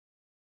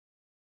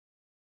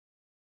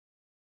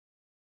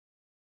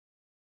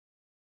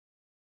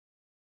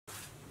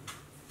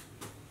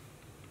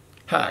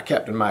Hi,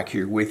 Captain Mike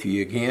here with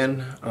you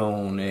again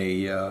on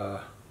a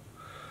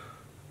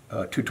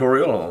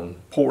tutorial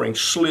on pouring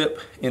slip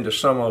into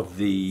some of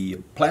the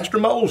plaster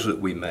molds that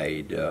we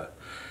made.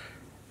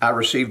 I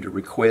received a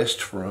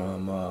request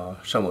from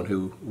someone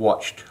who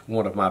watched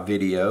one of my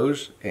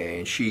videos,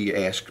 and she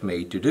asked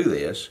me to do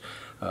this.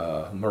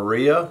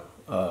 Maria,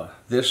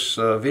 this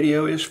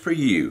video is for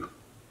you.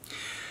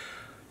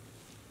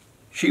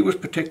 She was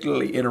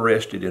particularly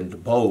interested in the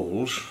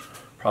bowls,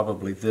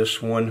 probably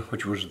this one,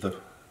 which was the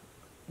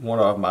one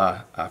of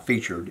my I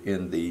featured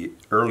in the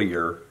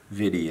earlier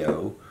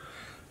video.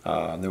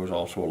 There was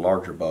also a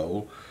larger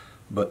bowl,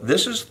 but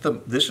this is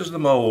the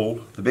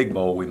mold, the big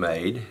bowl we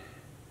made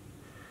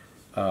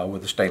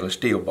with a stainless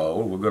steel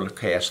bowl. We're going to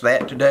cast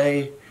that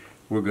today.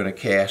 We're going to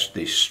cast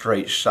the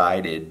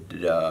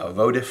straight-sided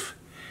votive.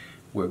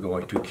 We're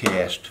going to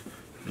cast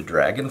the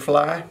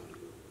dragonfly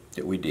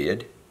that we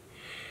did,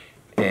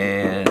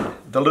 and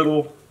the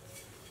little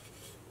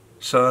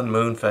sun,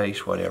 moon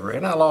face, whatever.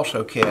 And I'll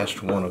also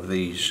cast one of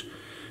these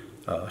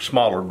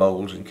smaller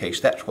bowls in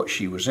case that's what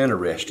she was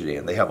interested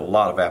in. They have a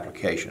lot of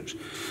applications.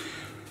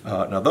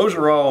 Now those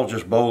are all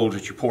just bowls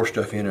that you pour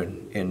stuff in,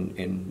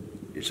 and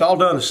it's all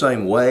done the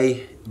same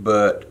way,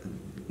 but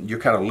you're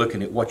kind of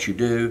looking at what you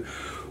do.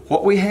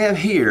 What we have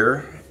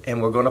here,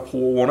 and we're going to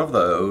pour one of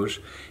those,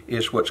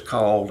 is what's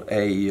called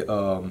a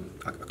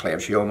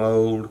clamshell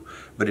mold,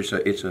 but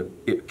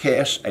it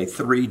casts a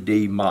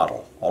 3D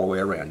model all the way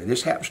around. And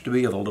this happens to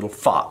be of a little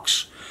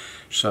fox.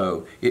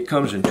 So it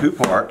comes in two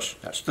parts.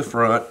 That's the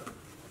front.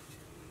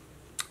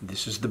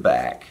 This is the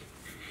back.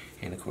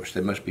 And of course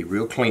they must be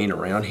real clean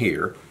around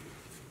here.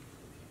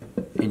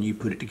 And you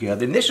put it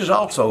together. And this is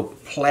also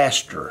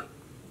plaster.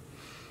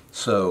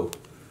 So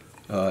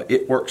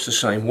it works the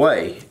same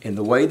way. And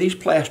the way these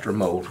plaster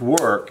molds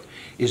work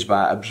is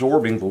by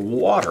absorbing the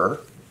water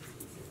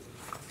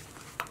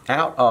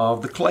out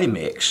of the clay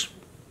mix,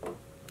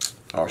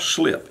 or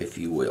slip, if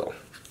you will.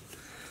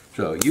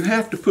 So you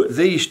have to put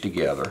these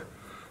together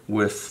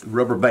with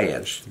rubber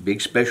bands,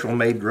 big special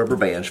made rubber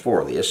bands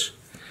for this,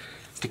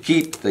 to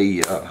keep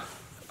the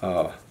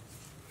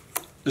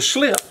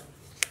slip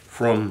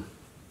from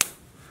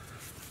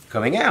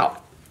coming out.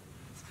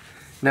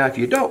 Now, if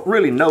you don't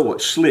really know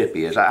what slip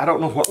is, I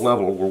don't know what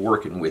level we're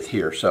working with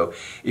here, so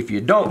if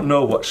you don't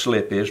know what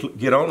slip is,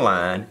 get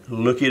online,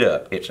 look it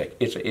up. It's a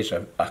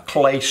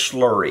clay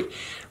slurry,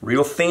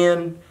 real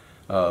thin,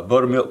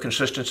 buttermilk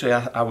consistency,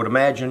 I would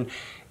imagine,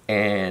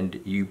 and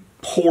you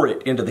pour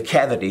it into the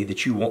cavity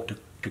that you want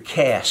to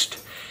cast,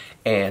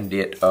 and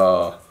it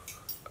the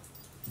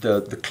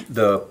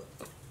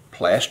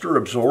plaster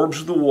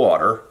absorbs the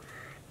water,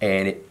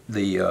 and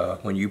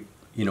when you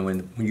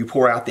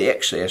pour out the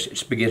excess,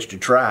 it begins to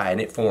dry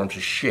and it forms a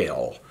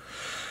shell.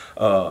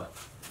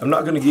 I'm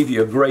not going to give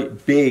you a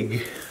great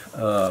big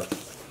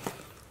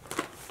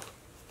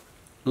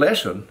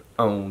lesson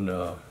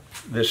on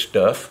this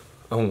stuff,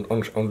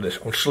 on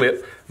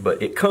slip,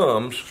 but it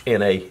comes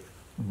in a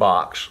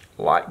box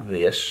like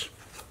this.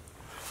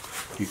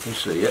 You can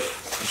see it.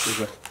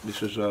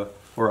 This is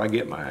where I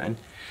get mine,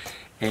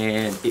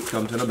 and it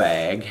comes in a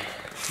bag.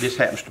 This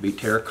happens to be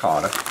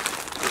terracotta,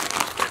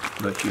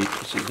 but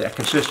it's that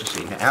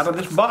consistency. Now, out of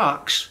this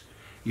box,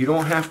 you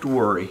don't have to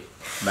worry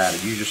about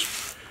it. You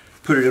just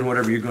put it in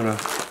whatever you're going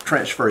to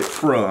transfer it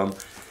from,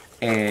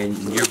 and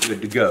you're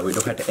good to go. You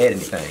don't have to add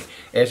anything.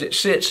 As it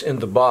sits in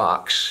the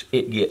box,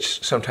 it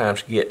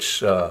sometimes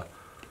gets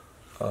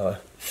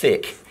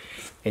thick,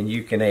 and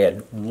you can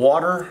add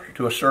water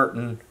to a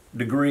certain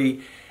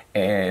degree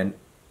and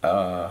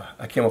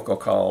a chemical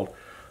called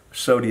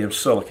sodium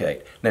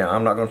silicate. Now,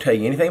 I'm not going to tell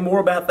you anything more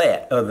about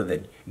that other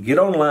than get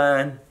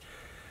online,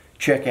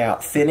 check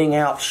out thinning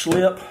out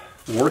slip,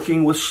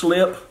 working with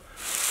slip,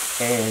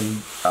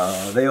 and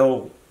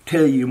they'll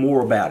tell you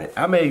more about it.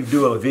 I may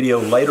do a video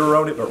later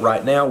on it, but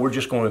right now we're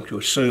just going to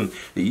assume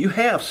that you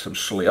have some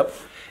slip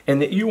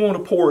and that you want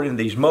to pour it in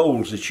these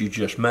molds that you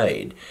just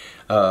made.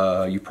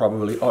 You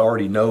probably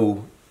already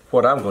know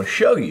what I'm going to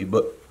show you,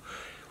 but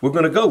we're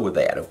going to go with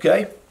that,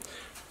 okay?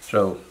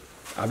 So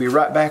I'll be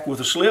right back with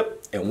the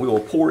slip, and we'll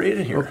pour it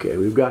in here. Okay,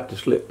 we've got the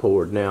slip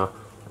poured. Now,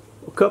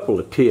 a couple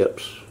of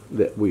tips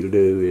that we'll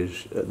do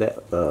is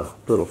that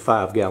little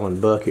 5-gallon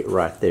bucket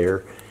right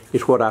there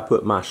is what I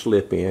put my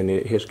slip in.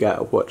 It has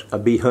got what's a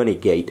bee honey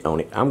gate on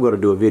it. I'm going to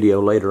do a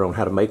video later on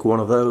how to make one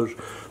of those,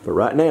 but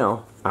right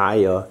now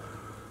I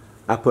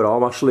put all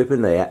my slip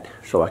in that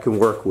so I can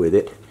work with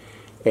it,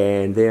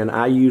 and then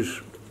I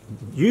use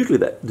usually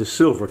the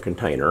silver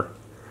container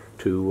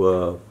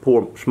to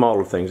pour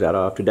smaller things out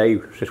of. Today,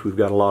 since we've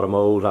got a lot of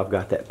molds, I've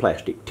got that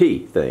plastic tea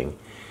thing.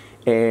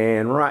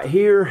 And right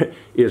here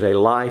is a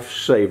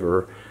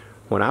lifesaver.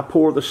 When I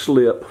pour the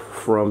slip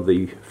from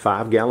the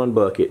 5-gallon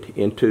bucket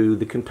into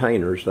the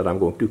containers that I'm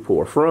going to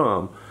pour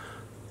from,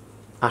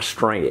 I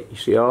strain it. You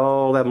see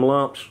all them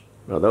lumps?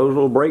 Now those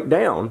will break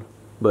down,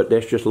 but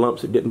that's just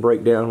lumps that didn't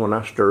break down when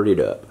I stirred it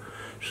up.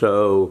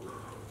 So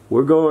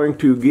we're going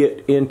to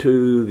get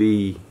into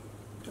the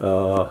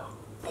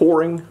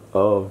pouring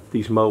of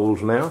these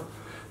molds now.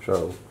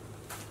 So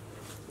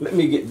let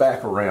me get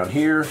back around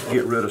here,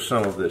 get rid of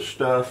some of this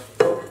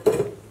stuff.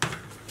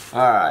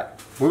 Alright,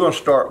 we're going to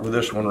start with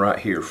this one right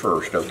here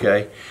first,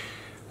 okay?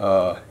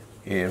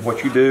 And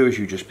what you do is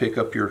you just pick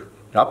up your,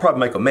 I'll probably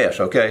make a mess,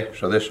 okay?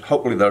 So this,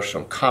 hopefully there's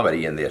some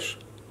comedy in this.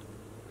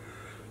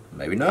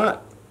 Maybe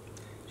not.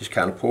 Just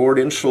kind of pour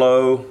it in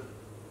slow.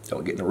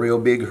 Don't get in a real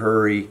big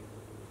hurry.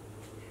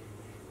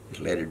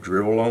 Just let it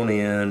dribble on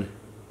in.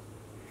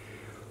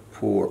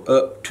 Pour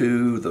up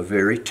to the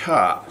very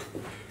top.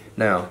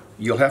 Now,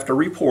 you'll have to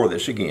re-pour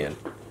this again,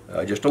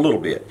 just a little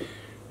bit.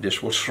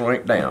 This will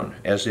shrink down,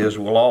 as is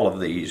will all of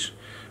these,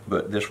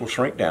 but this will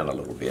shrink down a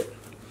little bit.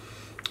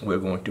 We're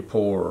going to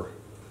pour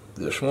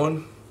this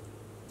one,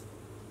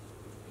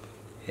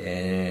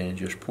 and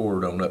just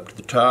pour it on up to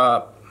the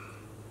top.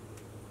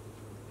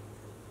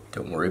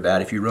 Don't worry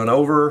about if you run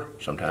over,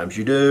 sometimes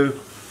you do.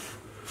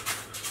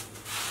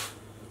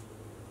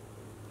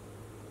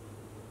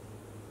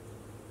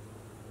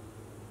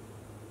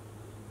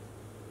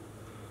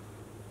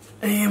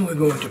 And we're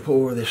going to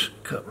pour this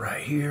cup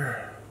right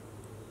here.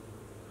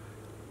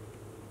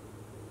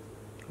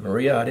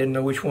 Maria, I didn't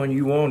know which one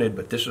you wanted,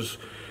 but this is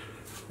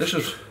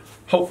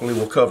hopefully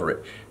will cover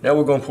it. Now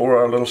we're going to pour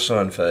our little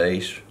sun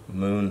face,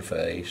 moon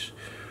face,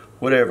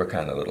 whatever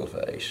kind of little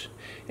face.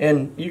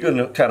 And you're going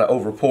to kind of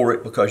over pour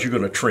it because you're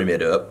going to trim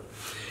it up.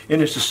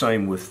 And it's the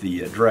same with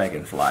the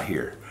dragonfly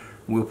here.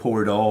 We'll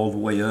pour it all the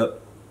way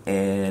up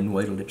and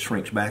wait till it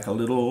shrinks back a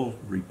little,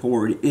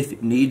 re-pour it if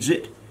it needs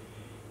it.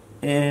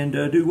 And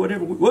do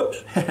whatever,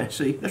 whoops,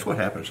 see, that's what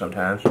happens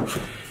sometimes.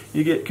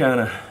 You kind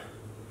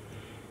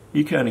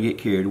of get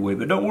carried away,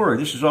 but don't worry,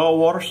 this is all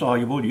water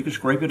soluble. You can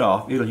scrape it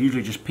off. It'll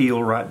usually just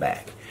peel right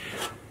back.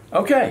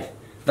 Okay,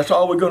 that's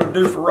all we're going to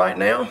do for right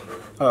now.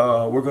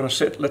 We're going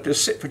to let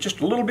this sit for just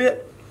a little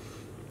bit,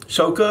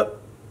 soak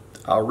up.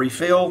 I'll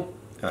refill,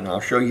 and I'll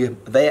show you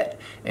that,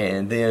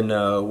 and then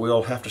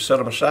we'll have to set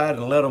them aside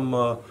and let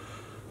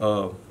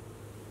them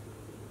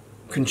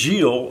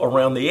congeal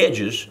around the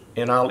edges,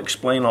 and I'll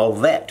explain all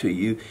that to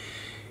you.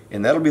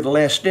 And that'll be the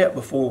last step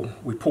before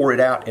we pour it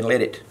out and let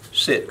it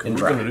sit and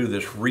dry. We're going to do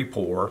this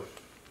re-pour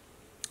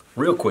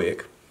real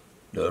quick.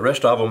 The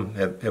rest of them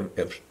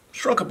have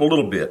shrunk up a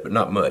little bit, but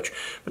not much.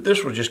 But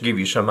this will just give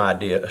you some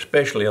idea,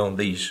 especially on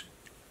these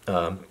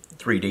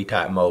 3D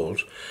type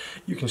molds.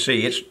 You can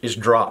see it's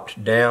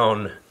dropped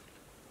down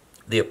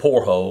the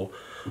pour hole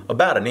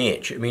about an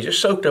inch. I mean,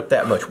 just soaked up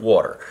that much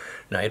water.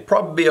 Now, it'd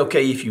probably be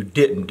okay if you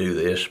didn't do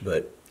this,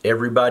 but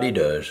everybody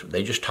does.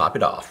 They just top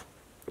it off.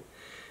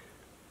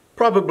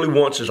 Probably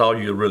once is all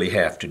you really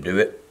have to do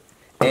it.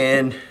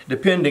 And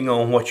depending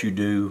on what you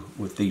do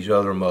with these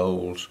other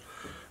molds,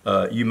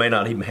 you may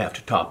not even have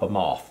to top them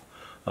off.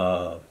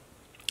 I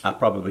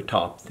probably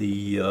top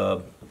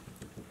the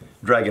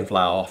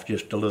dragonfly off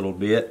just a little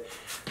bit.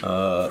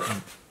 And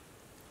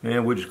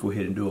we'll just go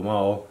ahead and do them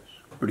all.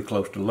 It's pretty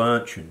close to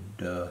lunch,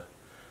 and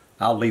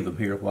I'll leave them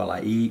here while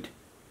I eat.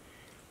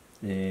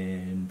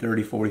 And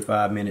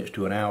 30-45 minutes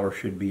to an hour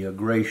should be a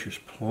gracious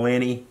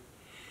plenty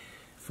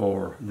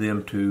for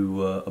them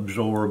to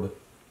absorb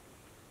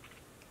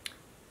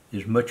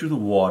as much of the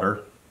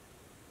water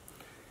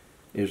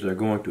as they're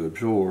going to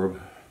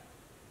absorb.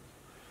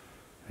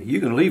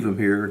 You can leave them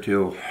here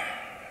until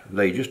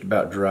they just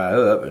about dry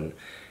up and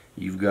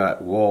you've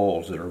got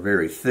walls that are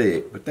very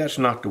thick, but that's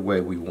not the way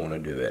we want to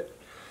do it.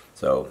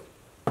 So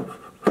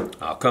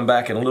I'll come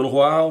back in a little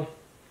while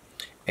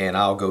and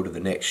I'll go to the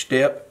next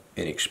step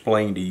and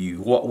explain to you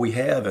what we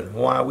have and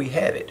why we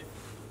have it.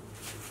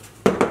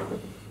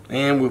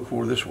 And we'll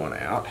pour this one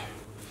out.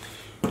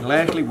 And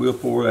lastly, we'll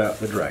pour out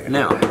the dragon.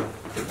 Now,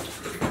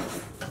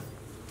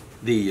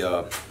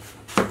 the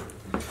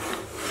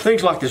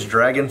things like this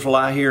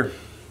dragonfly here,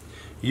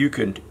 you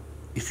can,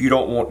 if you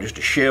don't want just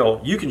a shell,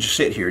 you can just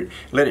sit here,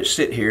 let it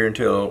sit here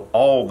until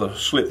all the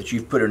slit that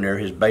you've put in there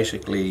has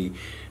basically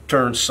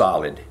turned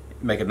solid.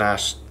 Make a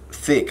nice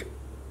thick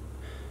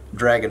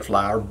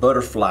dragonfly or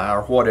butterfly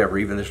or whatever,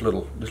 even this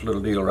little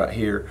deal right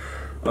here.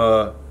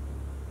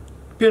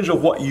 Depends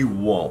on what you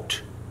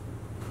want.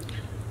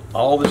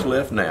 All that's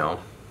left now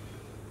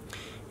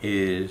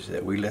is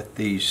that we let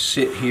these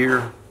sit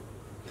here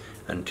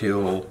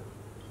until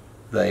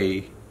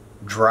they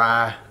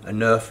dry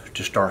enough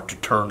to start to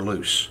turn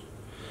loose.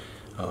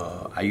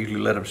 I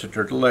usually let them sit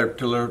there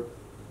till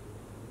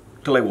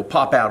they will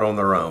pop out on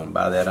their own.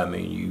 By that I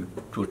mean you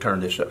will turn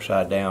this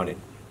upside down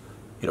and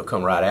it'll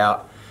come right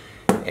out,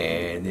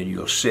 and then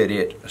you'll set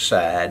it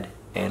aside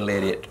and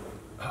let it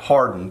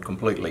harden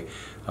completely.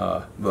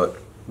 But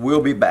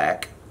we'll be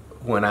back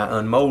when I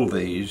unmold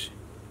these,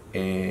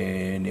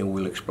 and then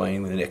we'll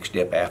explain the next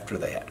step after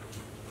that.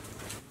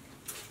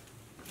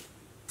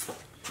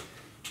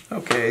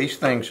 Okay, these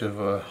things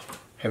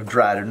have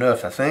dried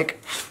enough, I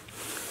think,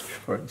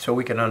 so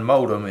we can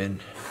unmold them, and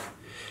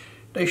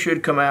they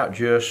should come out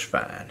just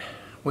fine.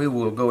 We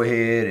will go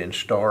ahead and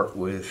start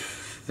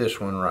with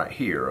this one right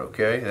here,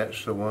 okay?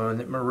 That's the one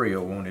that Maria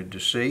wanted to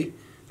see,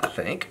 I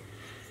think.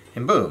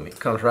 And boom, it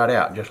comes right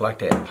out just like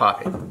that.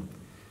 Pop it.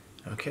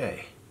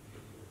 Okay.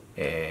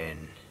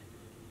 And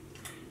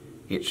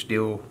it's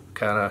still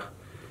kind of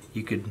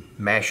you could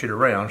mash it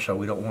around, so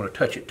we don't want to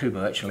touch it too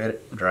much and let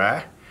it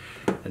dry.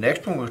 The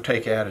next one we'll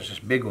take out is this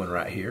big one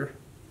right here,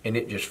 and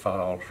it just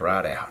falls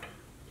right out.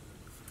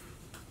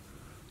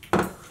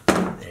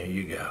 There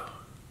you go.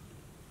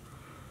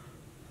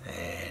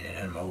 And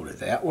unmolded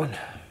that one.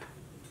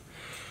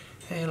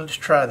 And let's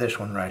try this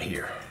one right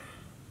here.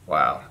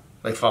 Wow,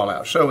 they fall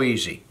out so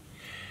easy.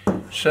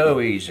 So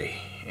easy.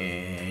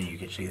 And you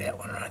can see that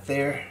one right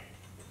there.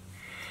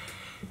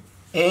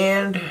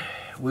 And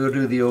we'll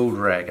do the old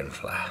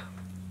dragonfly.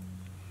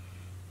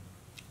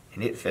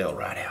 And it fell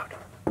right out.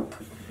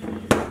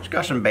 It's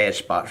got some bad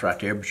spots right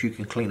there, but you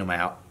can clean them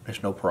out.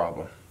 It's no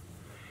problem.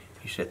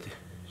 You see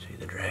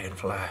the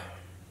dragonfly?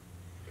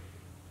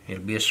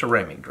 It'll be a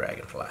ceramic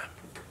dragonfly.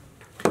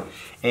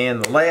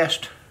 And the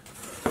last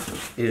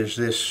is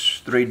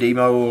this 3D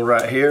mold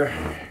right here.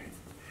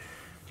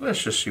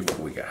 Let's just see what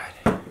we got.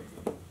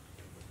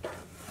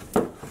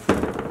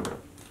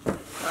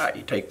 Alright,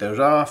 you take those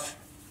off,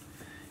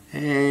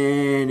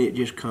 and it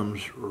just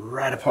comes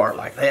right apart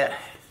like that.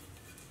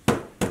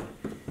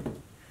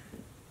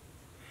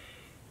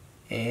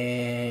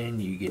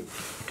 And you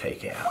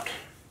take out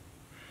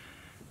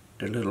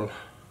the little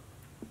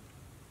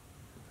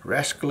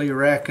rascally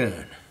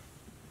raccoon.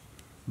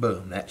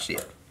 Boom, that's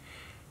it.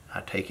 I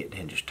take it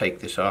and just take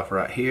this off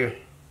right here.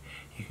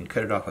 You can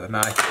cut it off with a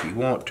knife if you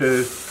want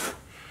to.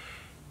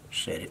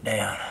 Set it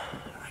down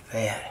like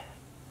that.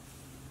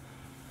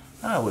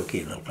 Oh, we'll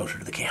get a little closer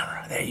to the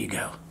camera. There you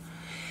go.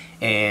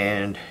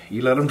 And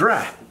you let them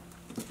dry.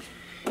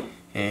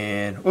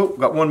 And, oh,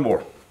 got one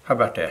more. How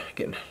about that?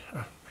 Getting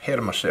ahead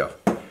of myself.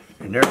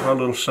 And there's my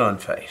little sun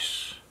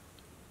face.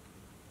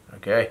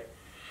 Okay?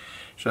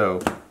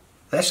 So,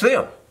 that's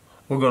them.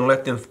 We're going to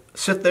let them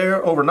sit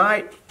there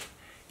overnight.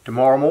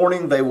 Tomorrow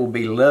morning they will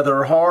be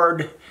leather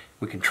hard.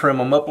 We can trim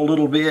them up a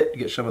little bit,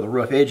 get some of the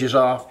rough edges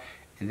off,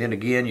 and then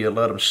again you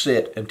let them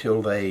sit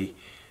until they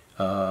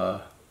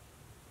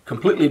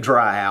completely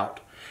dry out.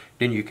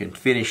 Then you can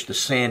finish the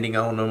sanding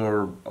on them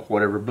or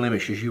whatever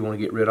blemishes you want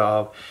to get rid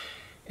of,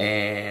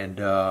 and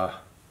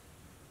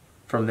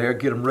from there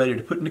get them ready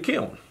to put in the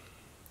kiln.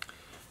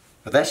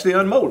 But that's the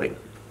unmolding.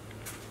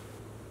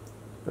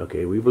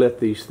 Okay, we've let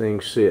these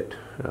things sit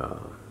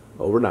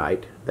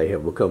overnight. They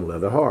have become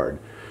leather hard.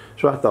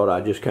 So I thought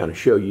I'd just kind of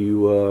show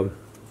you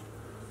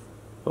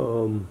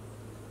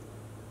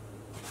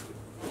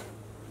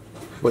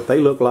what they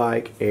look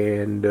like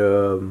and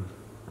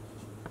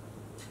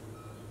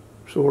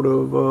sort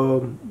of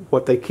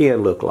what they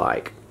can look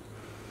like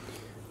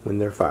when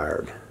they're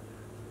fired.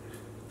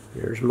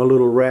 There's my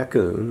little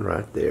raccoon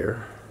right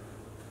there.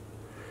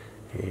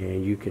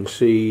 And you can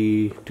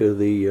see to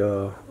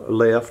the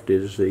left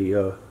is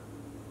the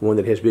one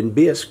that has been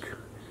bisque.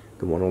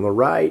 The one on the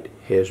right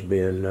has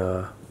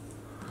been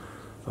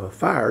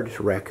fired. It's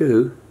a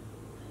raccoon.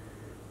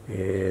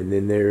 And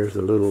then there's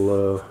the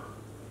little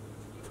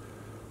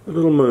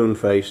moon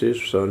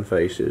faces, sun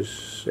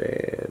faces,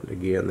 and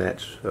again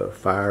that's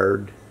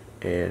fired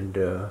and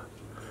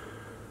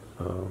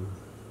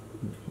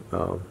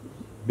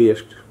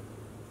bisqued,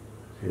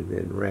 and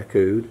then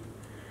raccoon.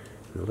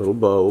 The little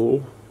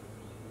bowl.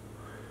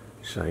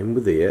 Same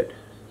with it.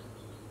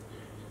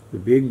 The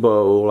big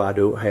bowl, I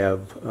don't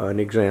have an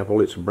example.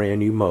 It's a brand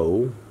new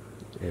mold.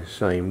 And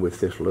same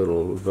with this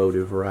little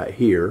votive right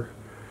here.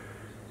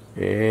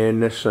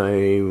 And the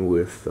same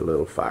with the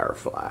little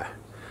firefly.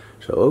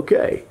 So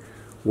okay,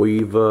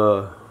 we've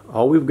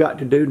all we've got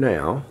to do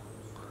now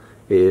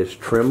is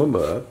trim them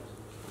up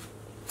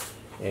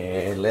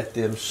and let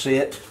them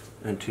sit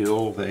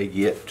until they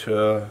get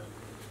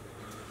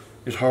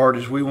as hard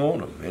as we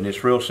want them. And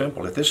it's real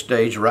simple. At this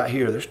stage right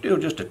here, they're still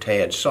just a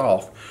tad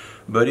soft,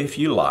 but if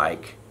you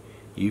like,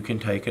 you can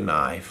take a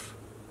knife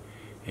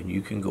and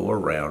you can go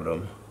around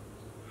them.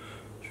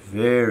 It's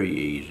very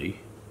easy.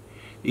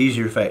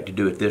 Easier, in fact, to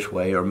do it this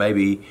way, or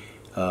maybe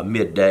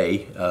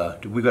midday.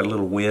 We've got a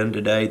little wind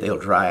today. They'll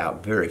dry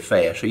out very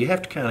fast, so you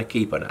have to kind of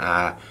keep an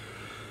eye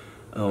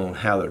on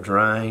how they're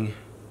drying,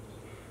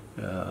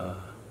 because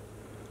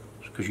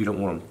you don't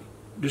want them.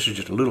 This is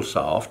just a little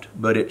soft,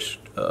 but it's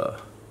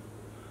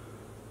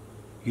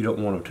you don't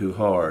want them too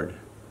hard.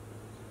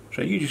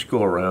 So you just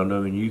go around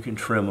them and you can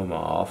trim them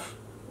off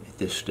at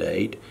this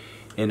state.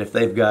 And if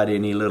they've got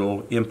any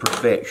little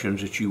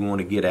imperfections that you want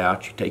to get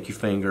out, you take your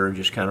finger and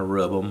just kind of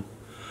rub them.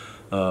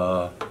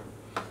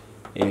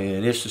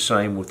 And it's the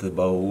same with the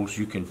bowls.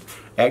 You can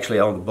actually,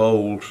 on the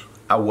bowls,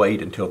 I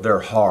wait until they're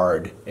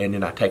hard, and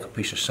then I take a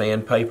piece of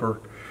sandpaper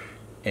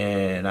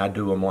and I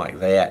do them like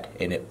that,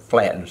 and it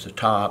flattens the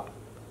top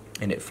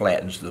and it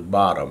flattens the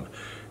bottom,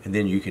 and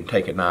then you can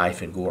take a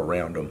knife and go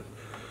around them,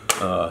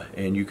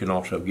 and you can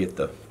also get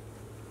the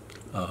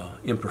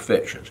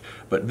imperfections.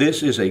 But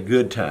this is a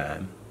good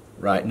time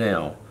right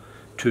now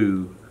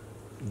to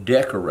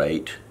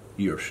decorate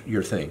your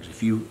things.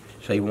 If you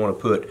say you want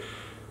to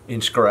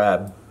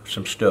inscribe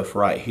some stuff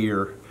right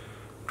here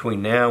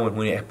between now and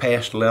when it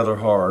passed leather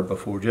hard,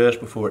 just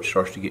before it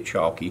starts to get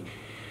chalky,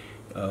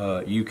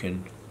 you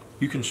can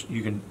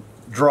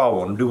draw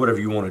on them, do whatever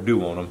you want to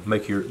do on them,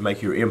 make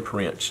your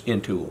imprints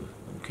into them.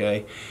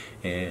 okay,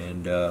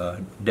 and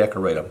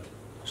decorate them.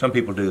 Some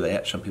people do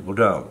that, some people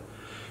don't.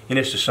 And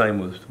it's the same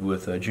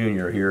with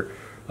Junior here.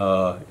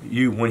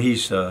 When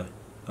he's a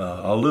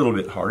little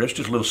bit hard, it's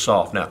just a little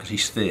soft now because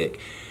he's thick.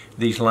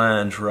 These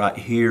lines right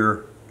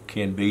here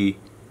can be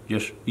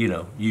just, you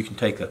know, you can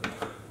take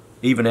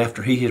even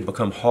after he has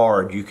become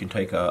hard, you can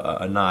take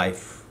a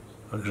knife,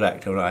 an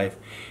X-Acto knife,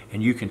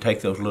 and you can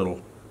take those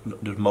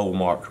mold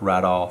marks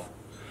right off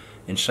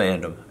and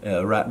sand them.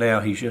 Right now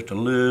he's just a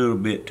little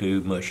bit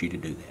too mushy to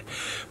do that.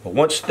 But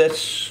once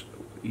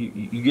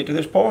you get to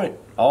this point,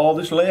 all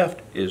that's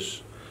left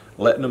is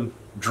letting them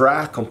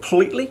dry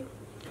completely,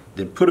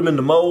 then put them in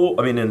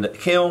the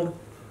kiln,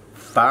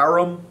 fire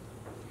them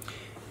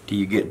till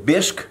you get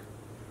bisque,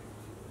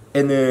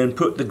 and then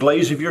put the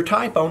glaze of your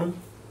type on them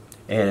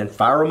and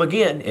fire them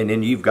again, and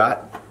then you've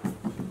got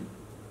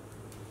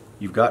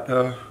your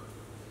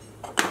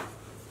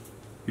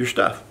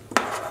stuff.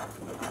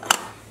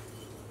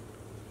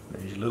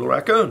 There's your little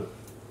raccoon.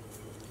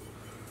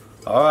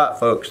 All right,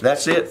 folks,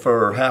 that's it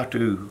for how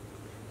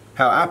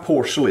I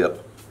pour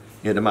slip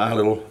into my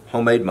little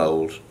homemade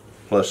molds,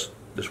 plus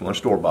this one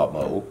store-bought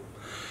mold.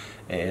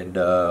 And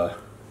I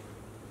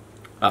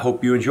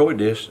hope you enjoyed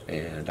this,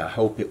 and I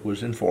hope it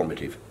was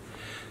informative.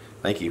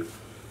 Thank you.